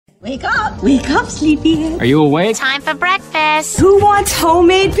Wake up. Wake up, sleepyhead. Are you awake? Time for breakfast. Who wants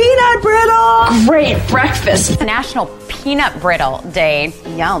homemade peanut brittle? Great breakfast. National Peanut Brittle Day.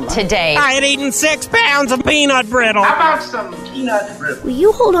 Yum. Today. I had eaten 6 pounds of peanut brittle. How about some peanut brittle? Will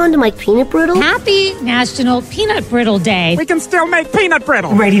you hold on to my peanut brittle? Happy National Peanut Brittle Day. We can still make peanut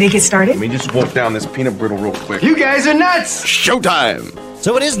brittle. Ready to get started? Let me just wolf down this peanut brittle real quick. You guys are nuts. Showtime.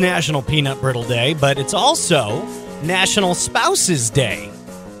 So it is National Peanut Brittle Day, but it's also National Spouses Day.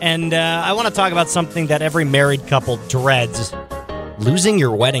 And I want to talk about something that every married couple dreads, losing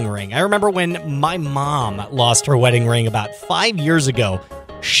your wedding ring. I remember when my mom lost her wedding ring about 5 years ago.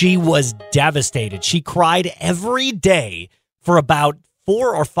 She was devastated. She cried every day for about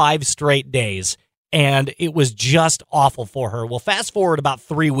 4 or 5 straight days, and it was just awful for her. Well, fast forward about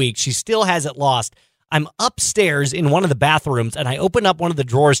 3 weeks. She still has it lost. I'm upstairs in one of the bathrooms, and I open up one of the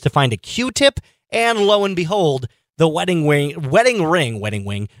drawers to find a Q-tip, and lo and behold, the wedding ring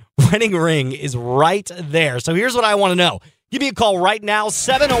is right there. So here's what I want to know. Give me a call right now,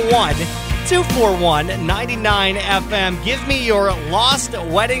 701-241-99FM. Give me your lost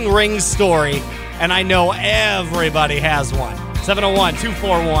wedding ring story, and I know everybody has one.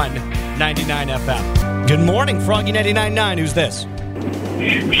 701-241-99FM. Good morning, Froggy 99.9. Who's this?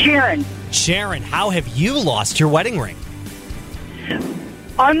 Sharron. Sharron, how have you lost your wedding ring?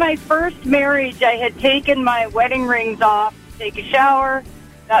 On my first marriage, I had taken my wedding rings off to take a shower,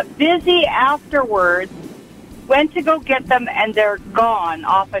 got busy afterwards, went to go get them, and they're gone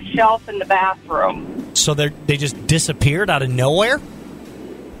off a shelf in the bathroom. So they just disappeared out of nowhere?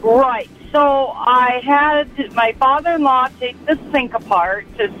 Right. So I had my father-in-law take the sink apart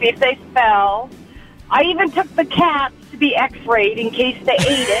to see if they fell. I even took the cats to be x-rayed in case they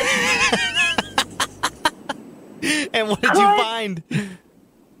ate it. And what did you find?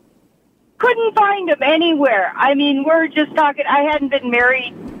 Couldn't find them anywhere. I mean, we're just talking, I hadn't been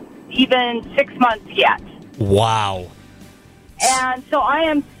married even 6 months yet. Wow. And so I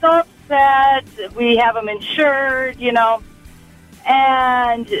am so upset. We have them insured, you know.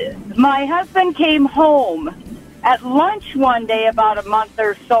 And my husband came home at lunch one day about a month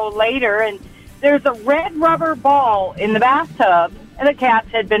or so later, and there's a red rubber ball in the bathtub that the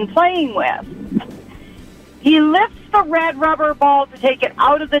cats had been playing with. He lifts the red rubber ball to take it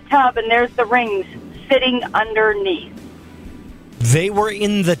out of the tub, and there's the rings sitting underneath. They were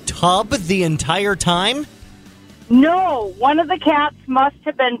in the tub the entire time? No, one of the cats must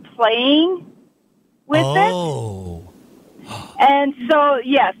have been playing with it. And so,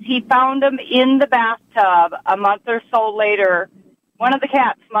 yes, he found them in the bathtub a month or so later. One of the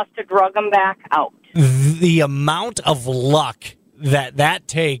cats must have drug them back out. The amount of luck that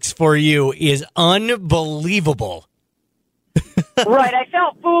takes for you is unbelievable. Right, I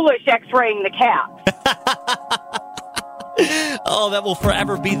felt foolish x-raying the cat. Oh, that will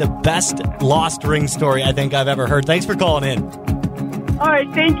forever be the best lost ring story I think I've ever heard. Thanks for calling in. All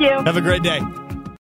right, thank you. Have a great day.